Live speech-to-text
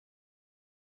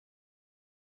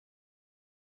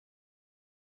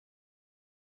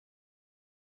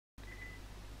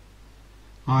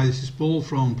Hi, this is Paul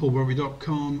from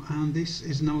Bratby.com, and this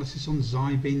is analysis on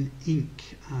Cybin Inc,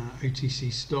 OTC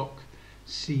stock,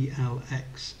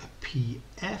 CLXPF.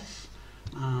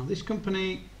 This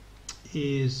company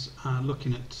is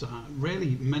looking at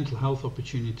really mental health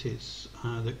opportunities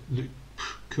that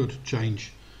could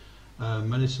change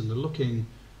medicine. They're looking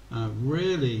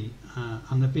really,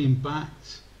 and they're being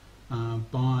backed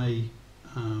by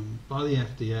the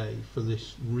FDA for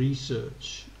this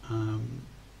research.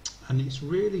 And it's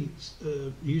really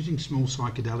using small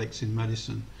psychedelics in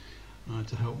medicine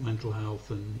to help mental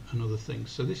health and other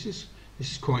things. So this is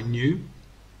quite new.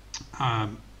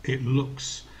 It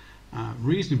looks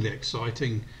reasonably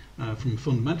exciting from a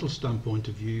fundamental standpoint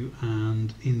of view,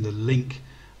 and in the link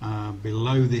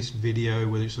below this video,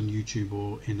 whether it's on YouTube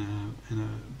or in a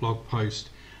blog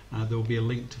post, there will be a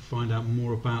link to find out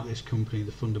more about this company,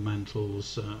 the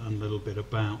fundamentals, and a little bit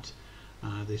about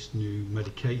this new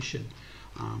medication.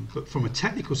 But from a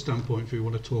technical standpoint, what we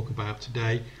want to talk about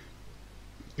today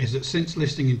is that since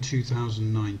listing in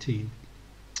 2019,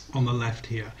 on the left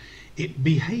here, it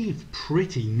behaved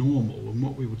pretty normal, and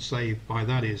what we would say by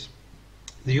that is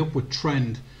the upward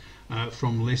trend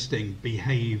from listing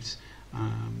behaved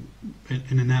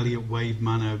in an Elliott wave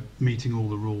manner, meeting all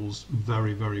the rules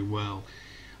very, very well.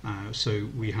 So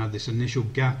we had this initial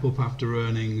gap up after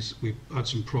earnings, we had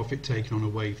some profit taken on a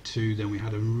wave 2, then we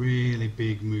had a really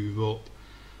big move up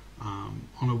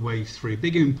on a wave 3,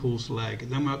 big impulse leg,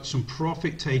 and then we had some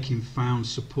profit taking, found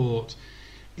support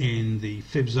in the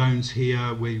fib zones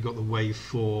here where you've got the wave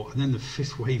 4, and then the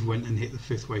fifth wave went and hit the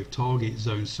fifth wave target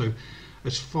zone. So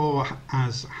as far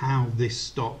as how this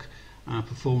stock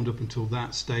performed up until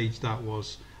that stage, that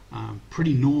was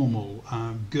pretty normal.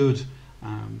 Good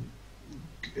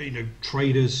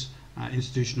traders,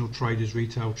 institutional traders,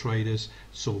 retail traders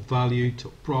saw value,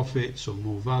 took profit, saw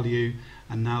more value,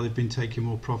 and now they've been taking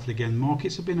more profit again.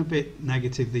 Markets have been a bit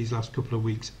negative these last couple of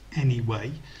weeks anyway,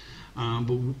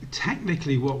 but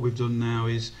technically what we've done now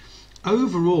is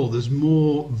overall there's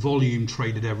more volume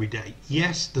traded every day.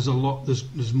 Yes,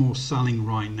 there's more selling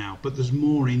right now, but there's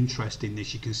more interest in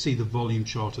this. You can see the volume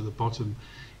chart at the bottom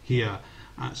here,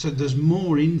 so there's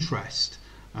more interest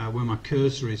where my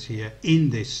cursor is here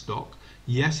in this stock.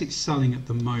 Yes, it's selling at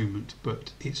the moment,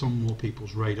 but it's on more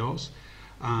people's radars.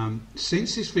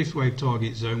 Since this fifth wave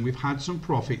target zone, we've had some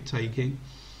profit taking,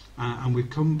 and we've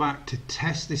come back to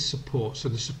test this support. So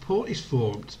the support is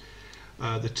formed.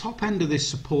 The top end of this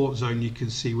support zone, you can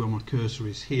see where my cursor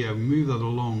is here, move that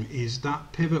along, is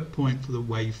that pivot point for the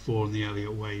wave 4 and the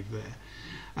Elliott wave there.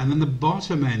 And then the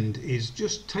bottom end is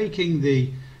just taking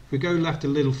the, if we go left a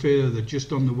little further,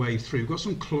 just on the wave 3, we've got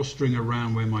some clustering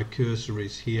around where my cursor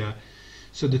is here.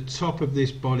 So the top of this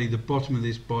body, the bottom of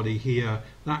this body here,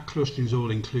 that clustering is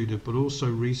all included, but also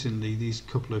recently these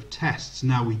couple of tests.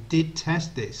 Now we did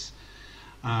test this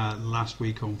last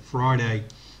week on Friday,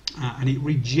 and it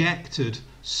rejected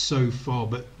so far,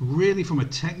 but really from a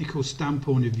technical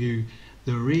standpoint of view,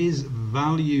 there is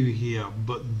value here,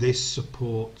 but this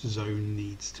support zone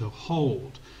needs to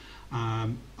hold.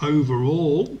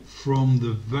 Overall, from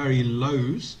the very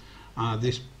lows,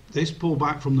 this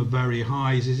pullback from the very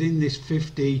highs is in this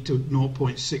 50 to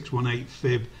 0.618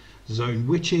 fib zone,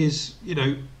 which is,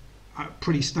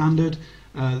 pretty standard.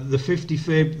 The 50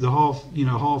 fib, the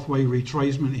halfway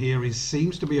retracement here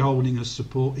seems to be holding as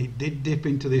support. It did dip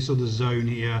into this other zone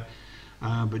here,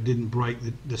 but didn't break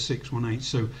the 618.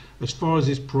 So as far as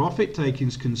this profit taking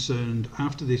is concerned,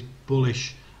 after this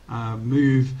bullish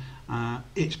move,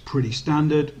 it's pretty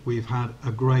standard. We've had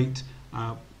a great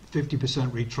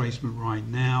 50% retracement right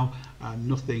now.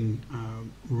 Nothing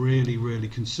really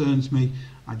concerns me.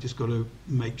 I just got to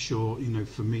make sure,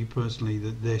 for me personally,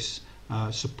 that this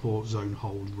support zone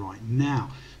holds right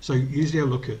now. So usually I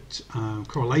look at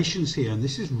correlations here, and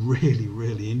this is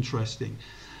really interesting.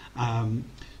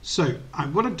 So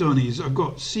what I've done is I've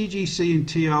got CGC and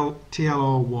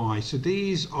TLRY. So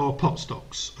these are pot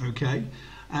stocks, okay?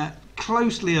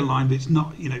 Closely aligned, but it's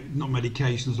not, not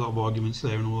medications, a lot of arguments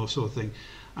there and all that sort of thing.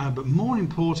 But more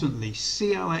importantly,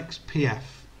 CLXPF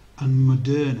and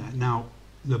Moderna. Now,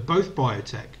 they're both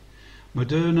BioTech.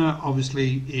 Moderna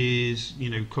obviously is,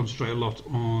 concentrate a lot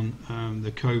on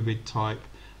the COVID type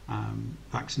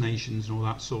vaccinations and all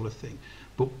that sort of thing.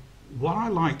 But what I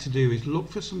like to do is look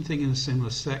for something in a similar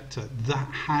sector that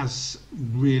has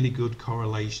really good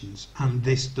correlations, and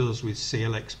this does with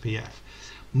CLXPF,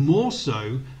 more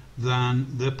so than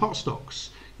the pot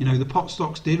stocks. The pot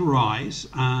stocks did rise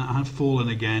and have fallen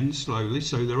again slowly,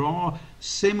 so there are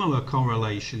similar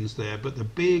correlations there, but the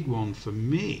big one for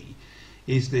me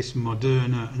is this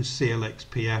Moderna and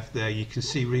CLXPF there. You can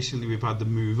see recently we've had the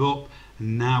move up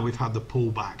and now we've had the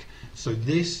pullback. So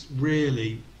this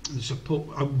really, the support,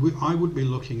 I would be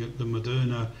looking at the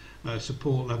Moderna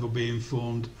support level being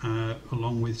formed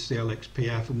along with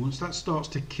CLXPF, and once that starts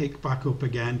to kick back up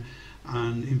again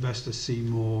and investors see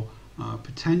more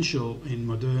potential in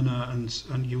Moderna,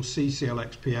 and you'll see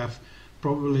CLXPF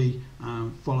probably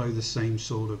follow the same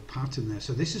sort of pattern there.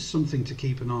 So this is something to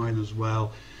keep an eye on as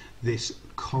well, this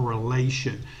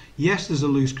correlation. Yes, there's a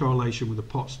loose correlation with the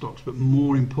pot stocks, but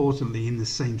more importantly in the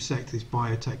same sector, this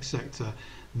biotech sector,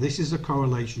 this is a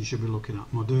correlation you should be looking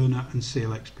at, Moderna and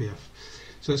CLXPF.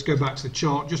 So let's go back to the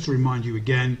chart just to remind you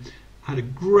again, had a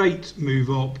great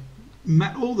move up,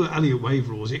 met all the Elliott wave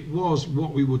rules. It was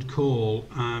what we would call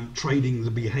trading the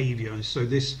behavior, and so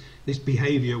this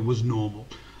behavior was normal.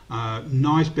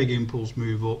 Nice big impulse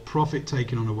move up, profit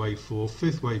taken on a wave 4,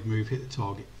 fifth wave move, hit the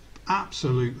target.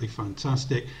 Absolutely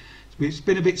fantastic. It's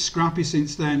been a bit scrappy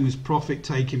since then with profit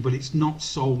taking, but it's not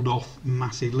sold off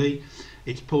massively.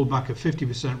 It's pulled back a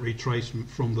 50% retracement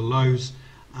from the lows.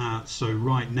 So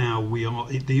right now we are,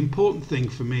 the important thing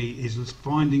for me is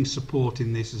finding support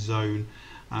in this zone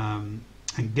and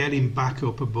getting back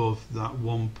up above that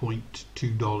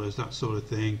 $1.2, that sort of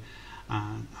thing,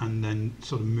 and then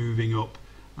sort of moving up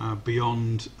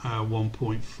beyond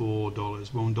 $1.4,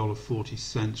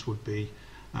 $1.40 would be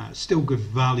still good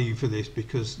value for this,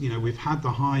 because you know we've had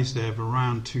the highs there of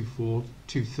around 2.4,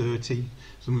 2.30,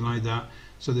 something like that.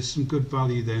 So there's some good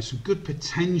value there, some good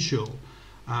potential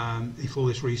if all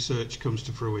this research comes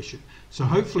to fruition. So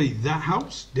hopefully that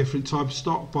helps. Different type of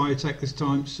stock, biotech this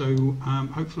time. So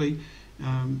hopefully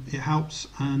it helps,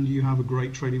 and you have a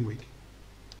great trading week.